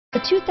The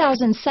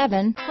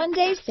 2007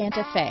 Hyundai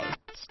Santa Fe.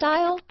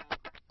 Style,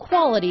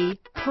 quality,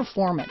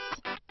 performance,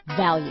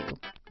 value.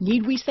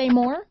 Need we say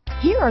more?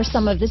 Here are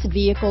some of this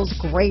vehicle's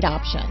great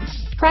options: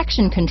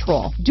 traction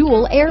control,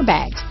 dual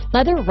airbags,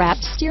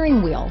 leather-wrapped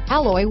steering wheel,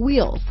 alloy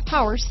wheels,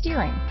 power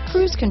steering,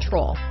 cruise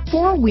control,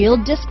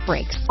 four-wheel disc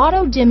brakes,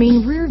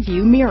 auto-dimming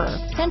rear-view mirror,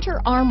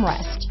 center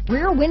armrest,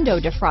 rear window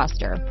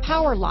defroster,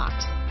 power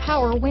locks,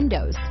 power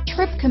windows,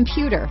 trip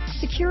computer,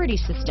 security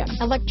system,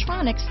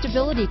 electronic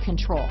stability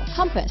control,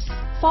 compass,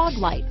 fog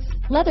lights,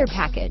 leather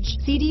package,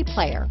 CD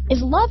player.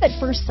 Is love at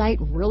first sight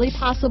really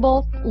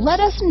possible? Let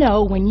us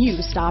know when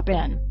you stop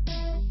in.